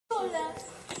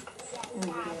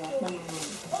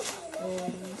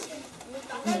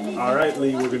All right,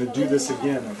 Lee, we're going to do this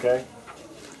again, okay?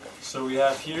 So we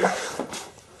have here,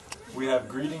 we have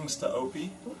greetings to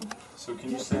Opie. So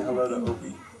can you say hello to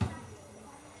Opie?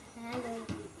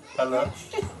 Hello. Hello?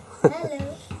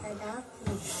 Hello.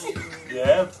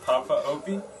 Yeah, Papa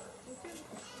Opie?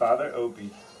 Father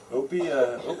Opie. Opie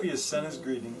has sent his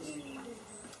greetings.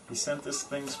 He sent us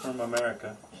things from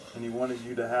America, and he wanted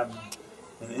you to have them.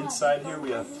 And inside here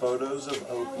we have photos of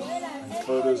Opie, and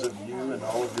photos of you and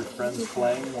all of your friends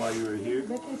playing while you were here.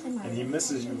 And he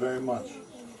misses you very much.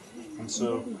 And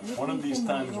so one of these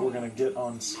times we're going to get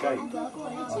on Skype,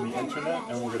 on the internet,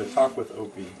 and we're going to talk with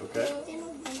Opie, okay?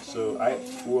 So I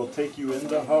will take you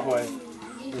into Hawaii,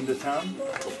 into town,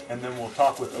 and then we'll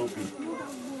talk with Opie.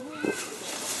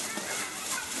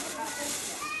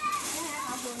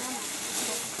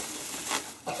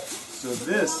 So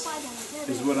this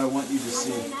is what I want you to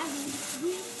see.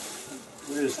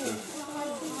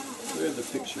 Where are the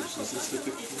pictures? Is this the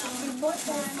pictures?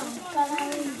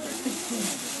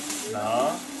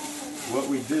 Nah. What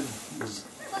we did is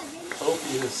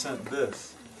Opie has sent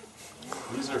this.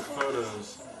 These are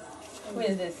photos. What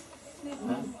is this?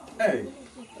 Huh? Hey,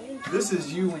 this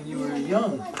is you when you were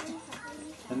young.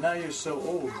 And now you're so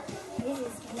old.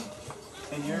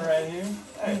 And you're right here?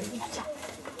 Hey.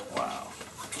 Wow.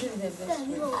 And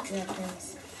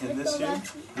this here,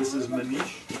 this is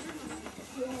Manish.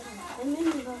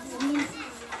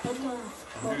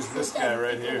 And who's this guy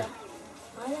right here?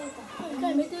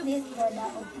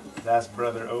 That's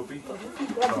Brother Opie.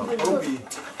 Opie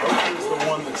is the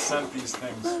one that sent these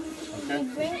things.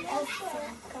 Okay?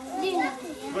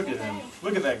 Look at him.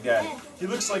 Look at that guy. He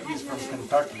looks like he's from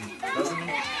Kentucky, doesn't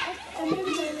he? He's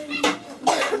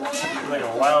like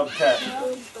a wild cat.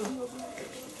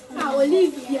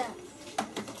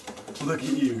 Look at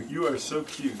you. You are so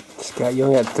cute. Scott, you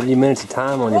only got 3 minutes of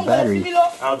time on your battery.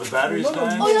 Oh, the battery's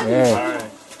dying? Yeah. Alright.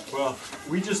 Well,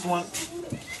 I just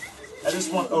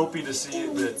want Opie to see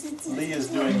that Lee is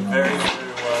doing very,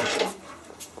 very well.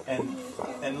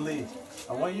 And Lee,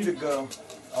 I want you to go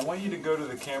to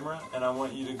the camera, and I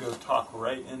want you to go talk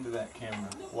right into that camera.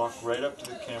 Walk right up to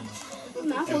the camera.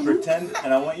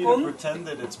 And I want you to pretend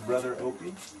that it's Brother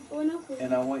Opie.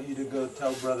 And I want you to go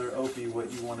tell Brother Opie what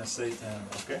you want to say to him,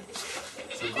 okay?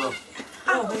 So go.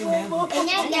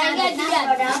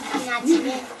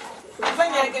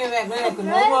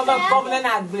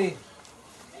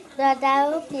 Brother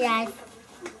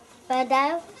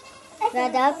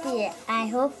Opie, I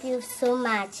hope you so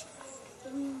much.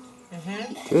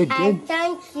 Good, I good.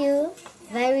 thank you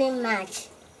very much.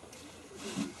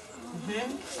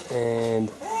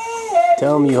 And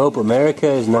tell them you hope America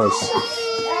is nice.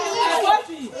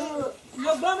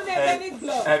 Hey,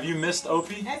 have you missed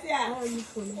Opie? I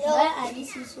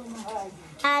miss you so much.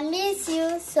 I miss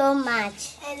you so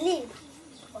much.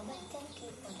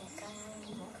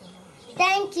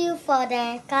 Thank you for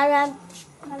the coloring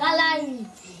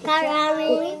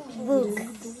book.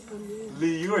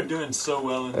 Lee, you are doing so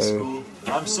well in school.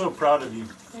 I'm so proud of you.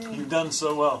 You've done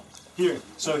so well.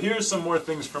 Here's some more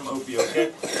things from Opie,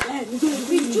 okay?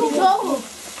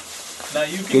 Now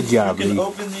Good job, you can Lee.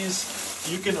 open these.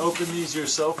 You can open these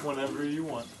yourself whenever you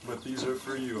want, but these are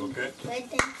for you, okay?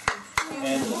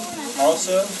 And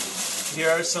also,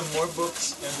 here are some more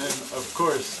books, and then, of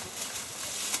course,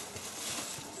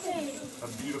 a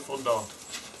beautiful doll.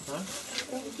 Huh?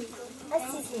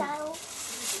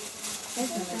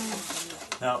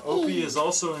 Now, Opie has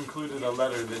also included a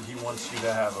letter that he wants you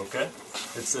to have, okay?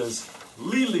 It says,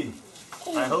 Lily,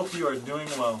 I hope you are doing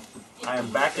well. I am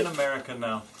back in America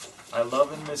now. I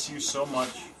love and miss you so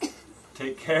much.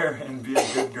 Take care and be a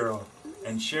good girl.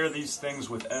 And share these things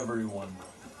with everyone.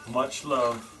 Much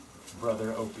love,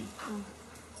 Brother Opie.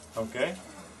 Okay?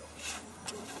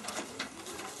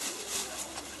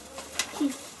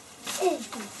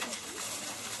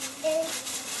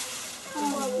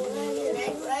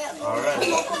 Alright.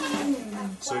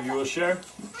 So you will share?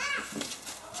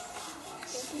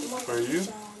 For you?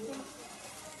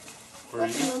 For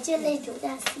you?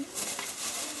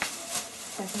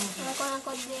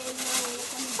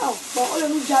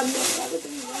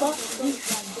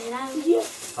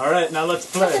 Alright, now let's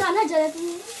play.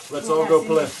 Let's all go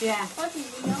play. Yeah.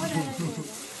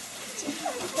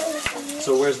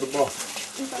 So where's the ball?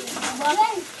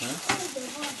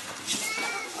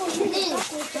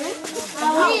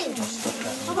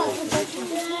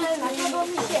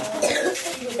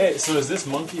 Hey, so is this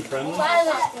monkey friendly?